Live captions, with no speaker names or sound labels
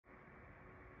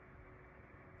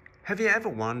Have you ever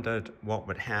wondered what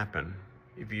would happen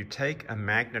if you take a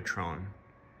magnetron,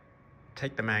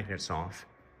 take the magnets off,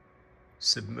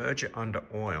 submerge it under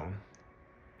oil,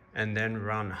 and then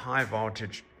run high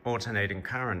voltage alternating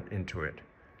current into it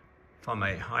from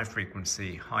a high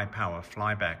frequency, high power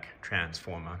flyback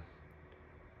transformer?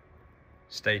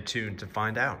 Stay tuned to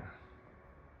find out.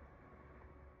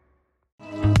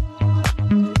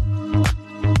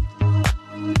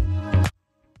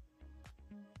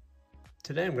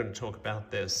 Today I'm going to talk about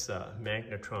this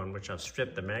magnetron, which I've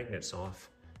stripped the magnets off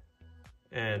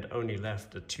and only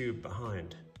left a tube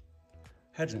behind.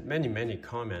 Had many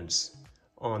comments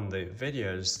on the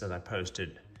videos that I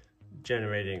posted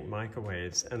generating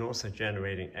microwaves and also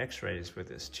generating X-rays with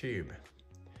this tube.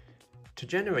 To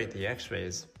generate the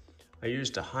X-rays, I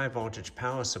used a high voltage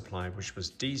power supply which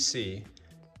was DC,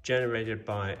 generated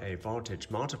by a voltage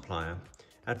multiplier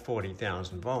at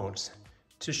 40,000 volts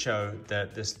to show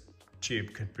that this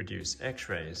tube could produce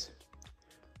X-rays.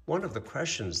 One of the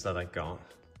questions that I got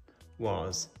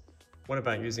was, what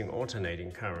about using alternating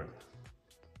current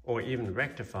or even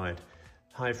rectified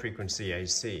high frequency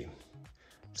AC?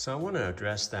 So I want to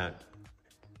address that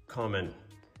comment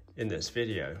in this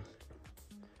video.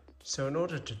 So in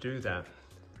order to do that,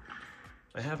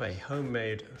 I have a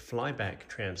homemade flyback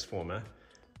transformer.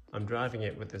 I'm driving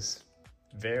it with this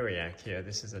variac here.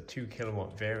 This is a 2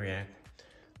 kilowatt variac.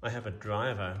 I have a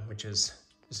driver, this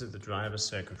is the driver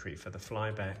circuitry for the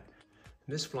flyback. And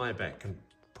this flyback can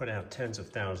put out tens of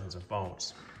thousands of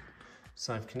volts.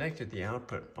 So I've connected the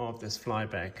output of this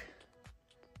flyback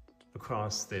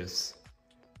across this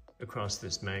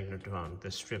magnetron,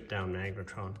 this stripped down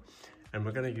magnetron. And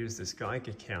we're going to use this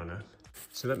Geiger counter.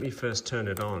 So let me first turn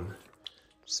it on.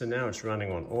 So now it's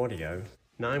running on audio.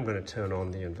 Now I'm going to turn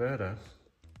on the inverter.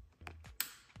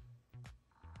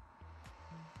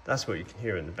 That's what you can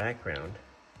hear in the background.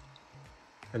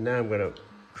 And now I'm going to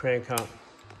crank up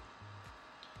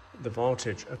the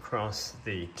voltage across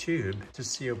the tube to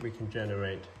see if we can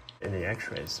generate any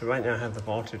X-rays. So right now I have the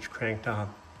voltage cranked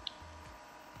up.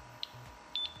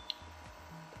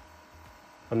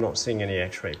 I'm not seeing any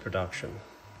X-ray production.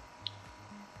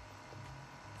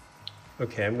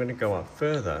 Okay, I'm going to go up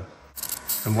further.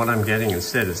 And what I'm getting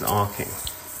instead is arcing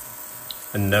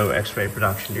and no X-ray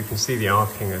production. You can see the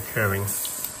arcing occurring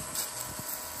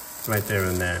right there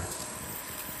and there.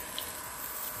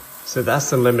 So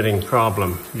that's the limiting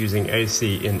problem using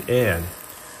AC in air.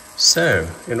 So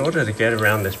in order to get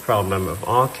around this problem of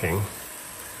arcing,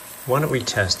 why don't we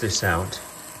test this out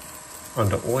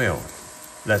under oil?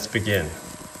 Let's begin.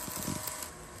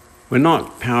 We're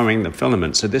not powering the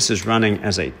filament, so this is running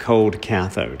as a cold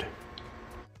cathode.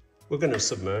 We're going to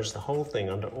submerge the whole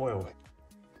thing under oil.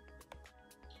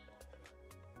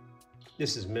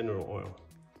 This is mineral oil.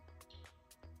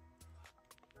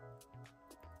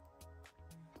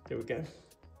 There we go.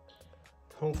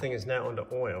 The whole thing is now under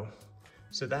oil,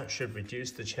 so that should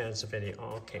reduce the chance of any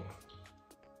arcing.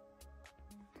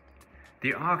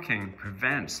 The arcing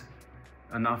prevents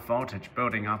enough voltage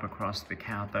building up across the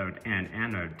cathode and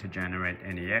anode to generate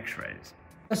any X-rays.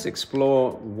 Let's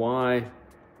explore why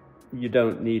you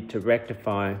don't need to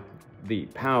rectify the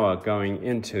power going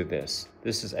into this.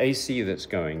 This is AC that's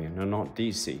going in and not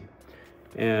DC.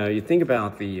 You think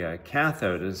about the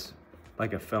cathode as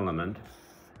like a filament,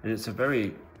 and it's a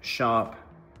very sharp,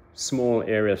 small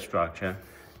area structure.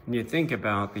 And you think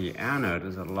about the anode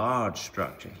as a large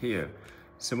structure here.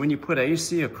 So when you put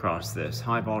AC across this,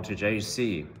 high voltage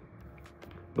AC,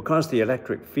 because the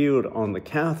electric field on the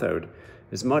cathode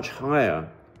is much higher,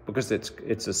 because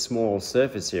it's a small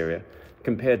surface area,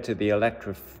 compared to the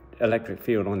electric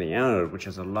field on the anode, which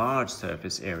is a large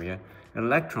surface area,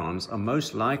 electrons are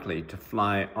most likely to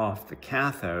fly off the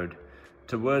cathode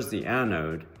towards the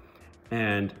anode,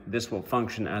 and this will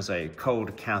function as a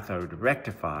cold cathode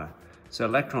rectifier. So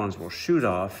electrons will shoot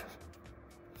off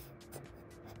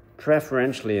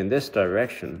preferentially in this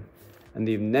direction, and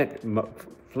the net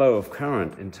flow of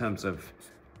current in terms of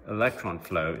electron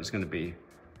flow is going to be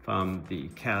from the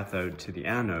cathode to the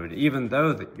anode, even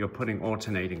though that you're putting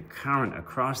alternating current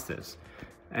across this.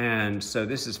 And so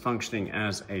this is functioning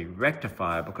as a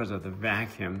rectifier because of the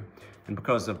vacuum and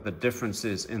because of the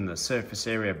differences in the surface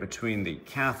area between the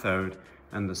cathode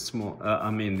and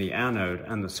the anode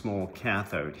and the small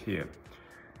cathode here.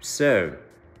 So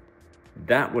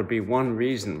that would be one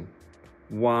reason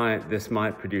why this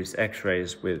might produce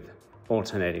X-rays with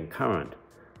alternating current,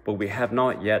 but we have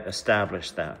not yet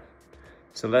established that.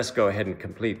 So let's go ahead and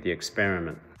complete the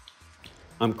experiment.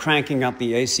 I'm cranking up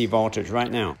the AC voltage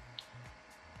right now.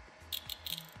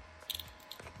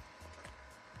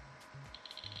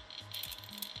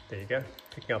 There you go,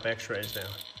 picking up X-rays now.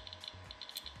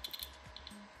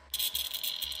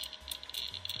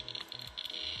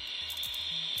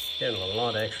 Getting a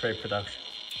lot of X-ray production.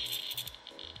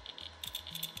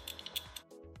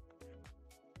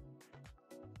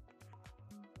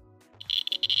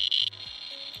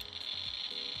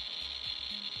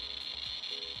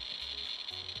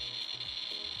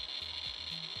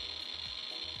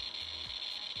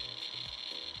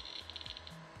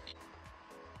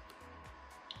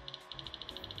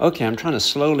 Okay, I'm trying to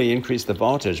slowly increase the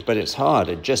voltage, but it's hard,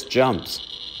 it just jumps.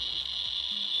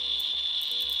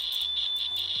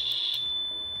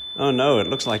 Oh no, it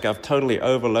looks like I've totally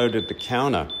overloaded the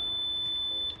counter.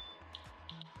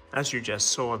 As you just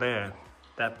saw there,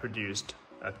 that produced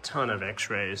a ton of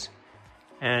X-rays,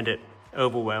 and it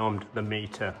overwhelmed the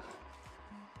meter,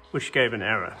 which gave an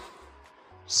error.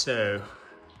 So,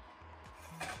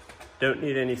 don't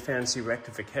need any fancy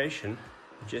rectification,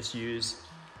 just use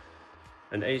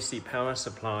an AC power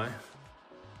supply,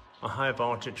 a high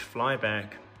voltage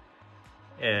flyback,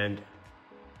 and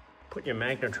put your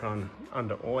magnetron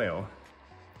under oil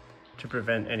to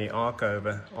prevent any arc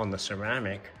over on the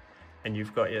ceramic, and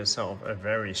you've got yourself a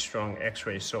very strong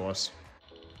X-ray source.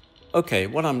 Okay,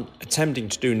 what I'm attempting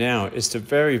to do now is to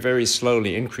very, very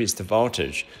slowly increase the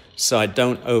voltage so I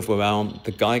don't overwhelm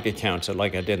the Geiger counter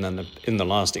like I did in the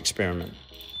last experiment.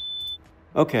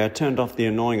 Okay, I turned off the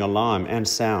annoying alarm and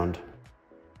sound.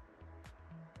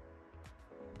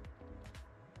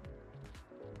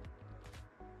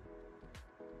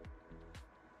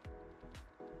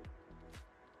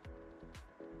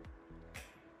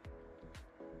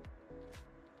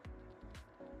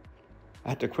 I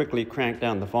had to quickly crank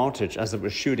down the voltage as it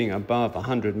was shooting above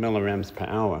 100 milliamps per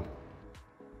hour.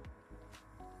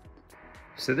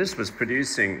 So this was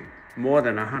producing more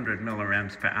than 100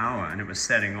 milliamps per hour, and it was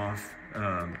setting off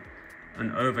an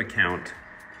overcount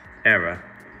error.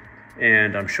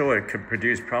 And I'm sure it could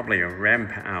produce probably a rem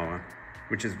per hour,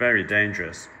 which is very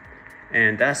dangerous.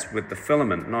 And that's with the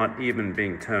filament not even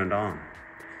being turned on.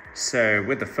 So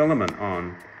with the filament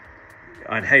on,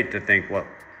 I'd hate to think what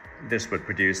this would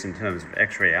produce in terms of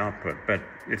X-ray output, but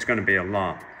it's going to be a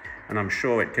lot. And I'm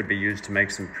sure it could be used to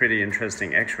make some pretty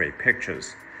interesting X-ray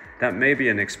pictures. That may be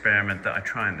an experiment that I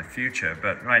try in the future,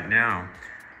 but right now,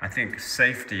 I think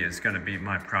safety is going to be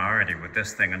my priority with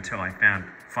this thing until I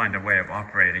find a way of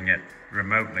operating it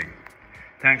remotely.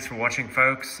 Thanks for watching,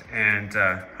 folks, and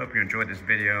hope you enjoyed this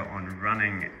video on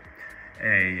running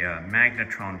a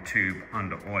magnetron tube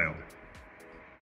under oil.